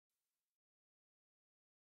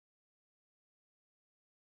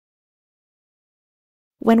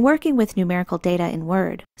When working with numerical data in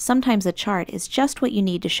Word, sometimes a chart is just what you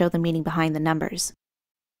need to show the meaning behind the numbers.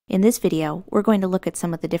 In this video, we're going to look at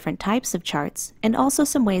some of the different types of charts and also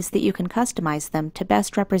some ways that you can customize them to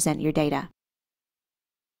best represent your data.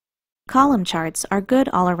 Column charts are good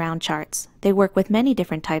all-around charts. They work with many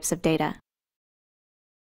different types of data.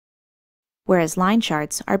 Whereas line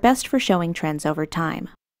charts are best for showing trends over time.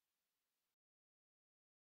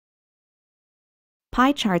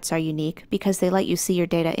 Pie charts are unique because they let you see your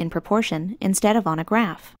data in proportion instead of on a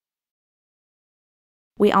graph.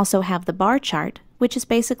 We also have the bar chart, which is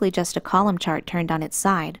basically just a column chart turned on its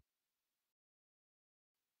side.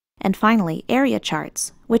 And finally, area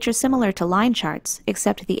charts, which are similar to line charts,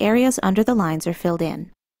 except the areas under the lines are filled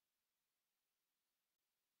in.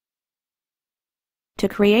 To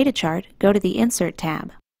create a chart, go to the Insert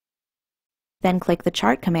tab. Then click the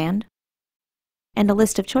Chart command, and a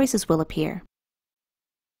list of choices will appear.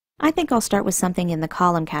 I think I'll start with something in the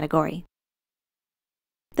column category.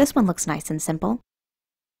 This one looks nice and simple.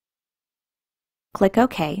 Click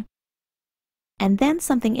OK, and then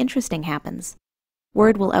something interesting happens.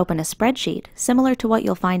 Word will open a spreadsheet similar to what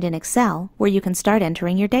you'll find in Excel, where you can start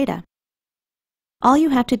entering your data. All you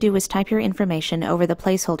have to do is type your information over the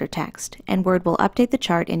placeholder text, and Word will update the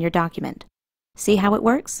chart in your document. See how it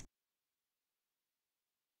works?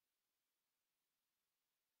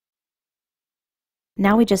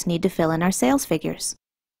 Now we just need to fill in our sales figures.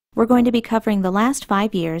 We're going to be covering the last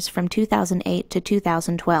 5 years from 2008 to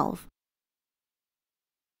 2012.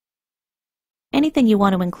 Anything you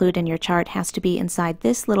want to include in your chart has to be inside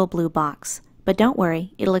this little blue box, but don't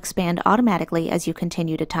worry, it'll expand automatically as you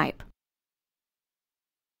continue to type.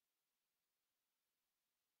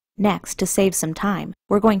 Next, to save some time,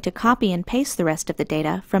 we're going to copy and paste the rest of the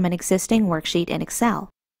data from an existing worksheet in Excel.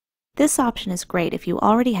 This option is great if you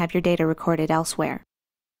already have your data recorded elsewhere.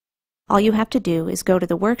 All you have to do is go to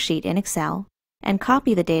the worksheet in Excel and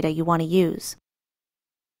copy the data you want to use.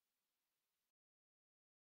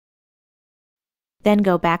 Then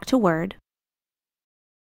go back to Word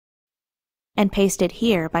and paste it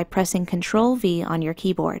here by pressing Ctrl-V on your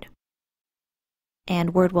keyboard.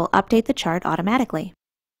 And Word will update the chart automatically.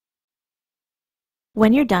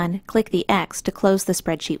 When you're done, click the X to close the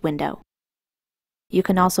spreadsheet window. You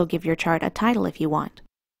can also give your chart a title if you want.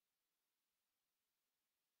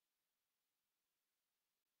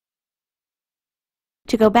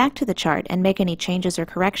 To go back to the chart and make any changes or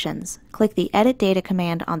corrections, click the Edit Data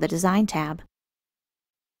command on the Design tab,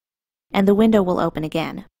 and the window will open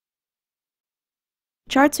again.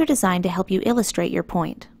 Charts are designed to help you illustrate your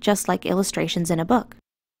point, just like illustrations in a book.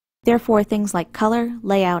 Therefore, things like color,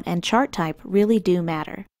 layout, and chart type really do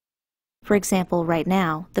matter. For example, right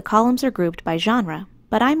now, the columns are grouped by genre,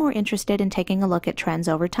 but I'm more interested in taking a look at trends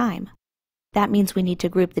over time. That means we need to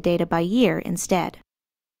group the data by year instead.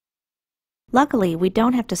 Luckily, we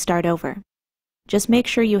don't have to start over. Just make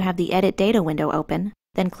sure you have the Edit Data window open,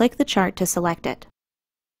 then click the chart to select it.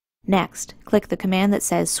 Next, click the command that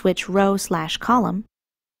says Switch Row/Column,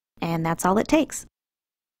 and that's all it takes.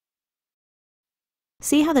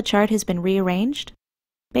 See how the chart has been rearranged?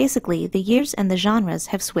 Basically, the years and the genres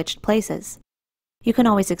have switched places. You can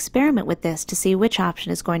always experiment with this to see which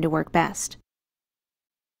option is going to work best.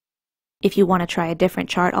 If you want to try a different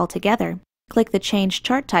chart altogether, click the Change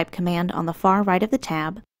Chart Type command on the far right of the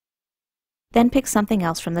tab, then pick something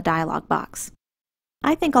else from the dialog box.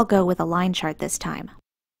 I think I'll go with a line chart this time.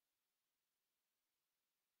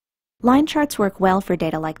 Line charts work well for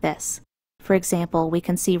data like this. For example, we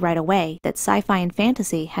can see right away that sci-fi and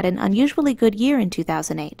fantasy had an unusually good year in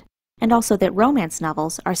 2008, and also that romance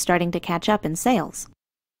novels are starting to catch up in sales.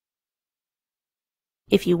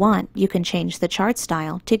 If you want, you can change the chart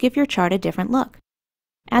style to give your chart a different look.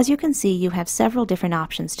 As you can see, you have several different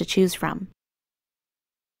options to choose from.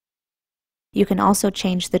 You can also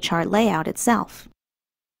change the chart layout itself.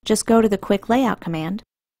 Just go to the Quick Layout command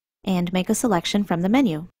and make a selection from the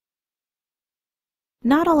menu.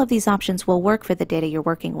 Not all of these options will work for the data you're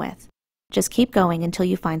working with. Just keep going until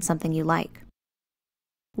you find something you like.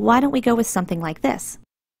 Why don't we go with something like this?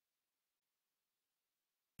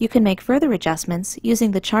 You can make further adjustments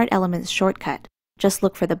using the Chart Elements shortcut. Just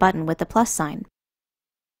look for the button with the plus sign.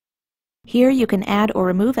 Here you can add or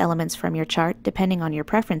remove elements from your chart depending on your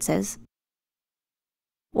preferences,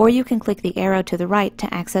 or you can click the arrow to the right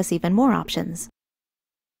to access even more options.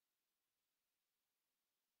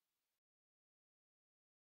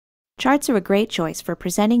 Charts are a great choice for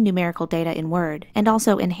presenting numerical data in Word and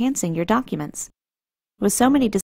also enhancing your documents. With so many